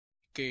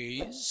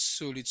Okay,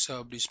 so let's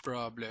have this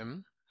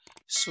problem.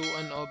 So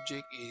an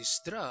object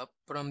is dropped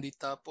from the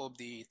top of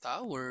the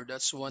tower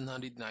that's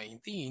 119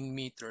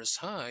 meters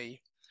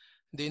high.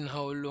 Then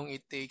how long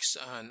it takes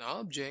an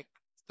object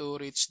to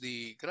reach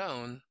the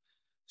ground?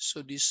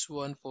 So this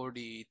one for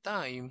the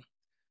time.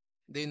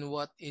 Then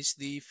what is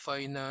the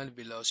final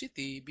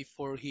velocity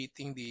before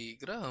hitting the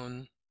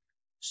ground?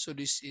 So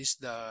this is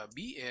the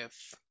BF.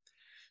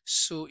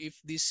 So if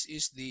this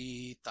is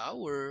the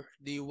tower,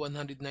 the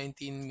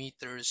 119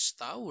 meters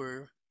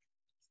tower,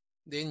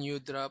 then you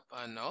drop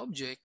an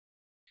object.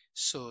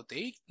 So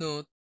take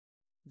note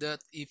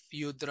that if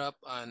you drop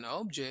an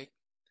object,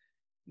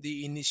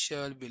 the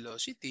initial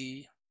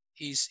velocity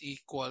is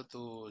equal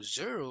to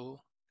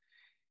 0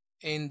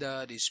 and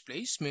the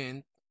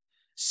displacement,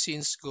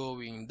 since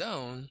going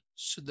down,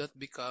 so that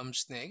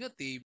becomes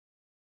negative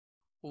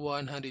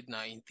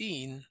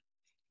 119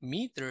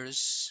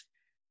 meters.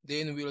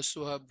 Then we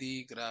also have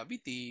the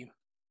gravity,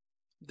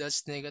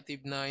 that's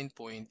negative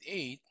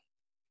 9.8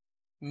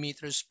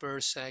 meters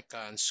per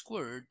second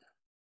squared.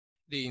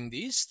 Then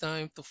this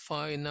time to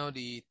find out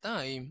the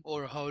time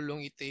or how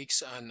long it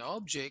takes an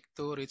object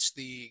to reach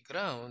the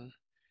ground.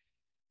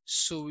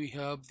 So we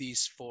have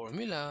this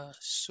formula.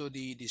 So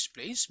the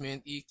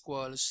displacement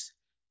equals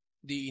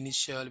the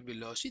initial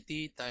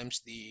velocity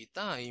times the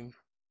time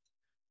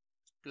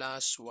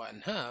plus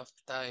 1/2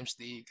 times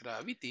the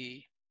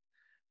gravity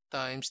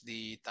times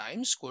the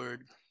time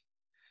squared.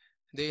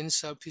 Then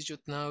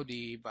substitute now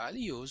the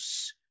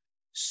values.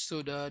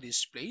 So the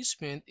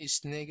displacement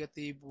is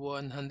negative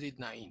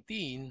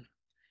 119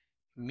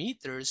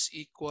 meters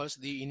equals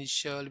the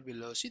initial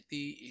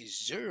velocity is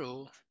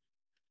 0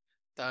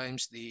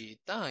 times the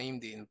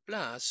time, then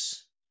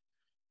plus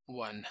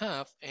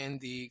 1/2, and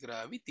the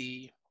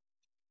gravity,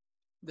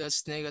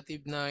 that's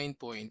negative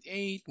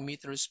 9.8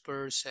 meters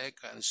per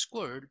second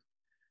squared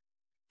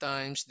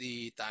times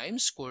the time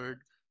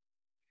squared.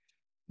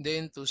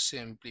 Then to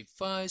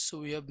simplify, so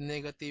we have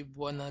negative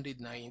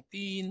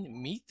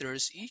 119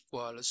 meters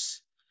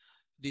equals,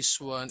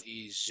 this one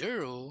is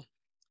 0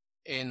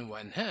 and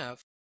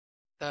 1/2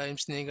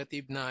 times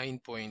negative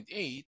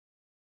 9.8.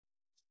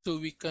 So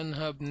we can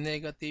have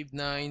negative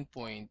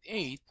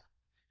 9.8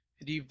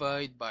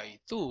 divided by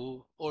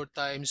 2 or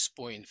times zero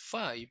point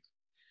 0.5.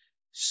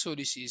 So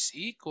this is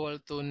equal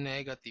to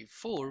negative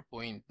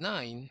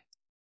 4.9.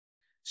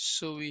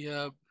 So we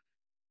have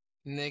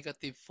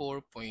negative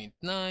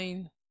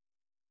 4.9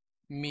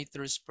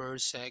 meters per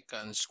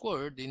second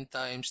squared, then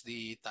times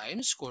the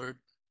time squared.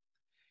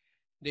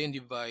 Then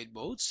divide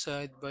both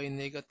sides by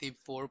negative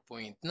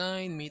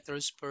 4.9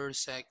 meters per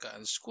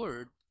second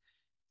squared.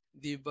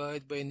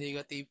 Divide by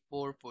negative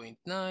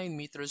 4.9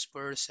 meters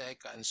per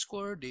second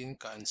squared, then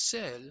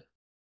cancel.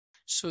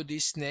 So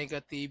this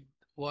negative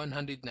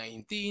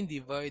 119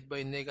 divided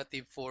by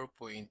negative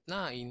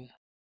 4.9.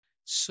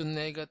 So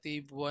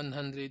negative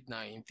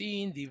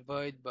 119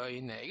 divided by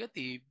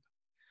negative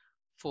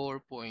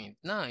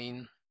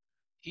 4.9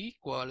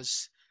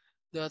 equals,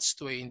 that's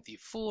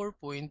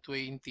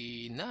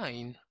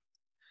 24.29.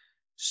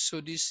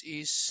 So this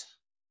is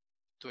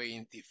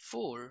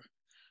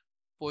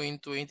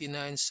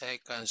 24.29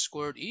 seconds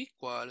squared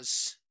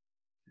equals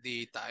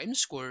the time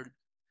squared.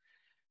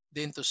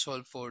 Then to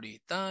solve for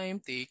the time,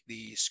 take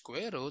the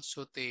square root.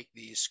 So take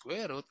the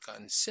square root,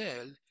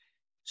 cancel.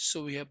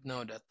 So we have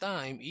now the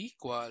time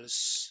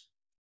equals,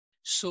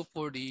 so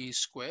for the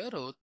square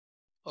root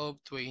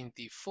of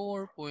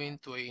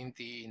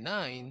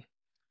 24.29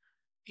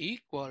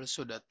 equals,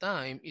 so the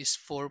time is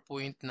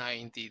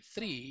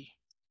 4.93.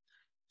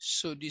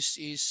 So this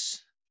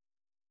is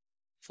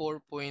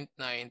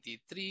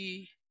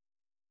 4.93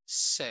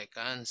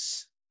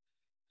 seconds.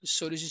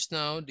 So this is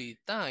now the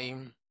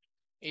time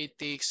it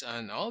takes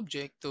an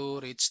object to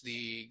reach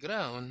the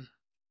ground.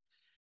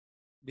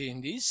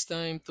 Then this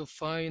time to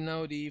find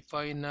out the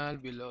final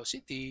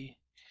velocity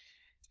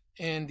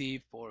and the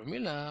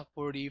formula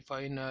for the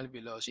final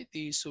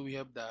velocity. So we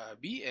have the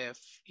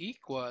BF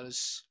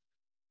equals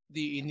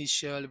the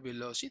initial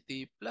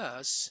velocity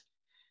plus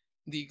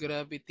the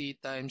gravity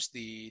times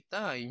the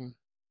time.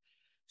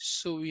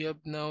 So we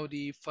have now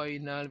the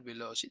final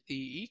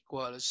velocity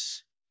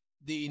equals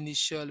the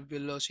initial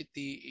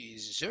velocity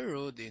is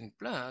 0, then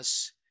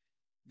plus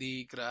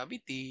the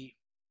gravity,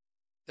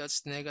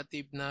 that's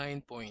negative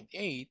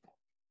 9.8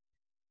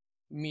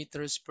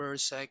 meters per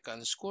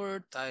second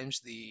squared times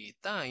the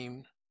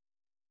time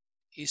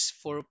is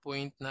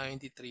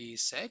 4.93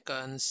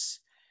 seconds.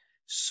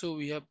 So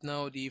we have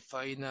now the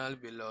final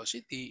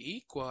velocity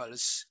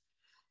equals,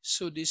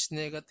 so this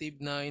negative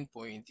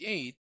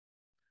 9.8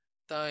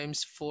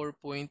 times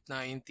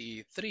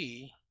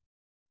 4.93.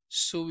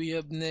 So we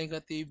have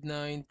negative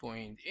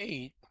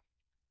 9.8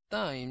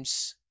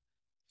 times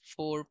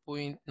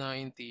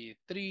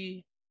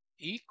 4.93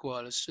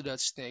 equals, so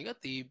that's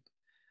negative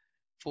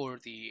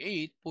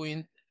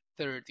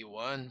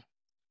 48.31.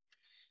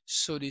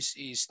 So this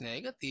is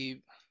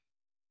negative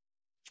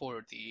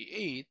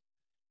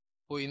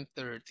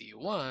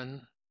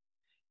 48.31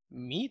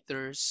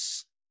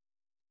 meters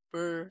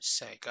per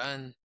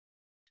second.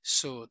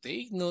 So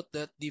take note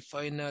that the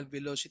final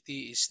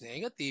velocity is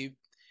negative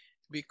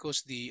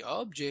because the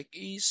object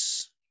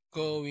is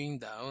going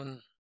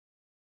down.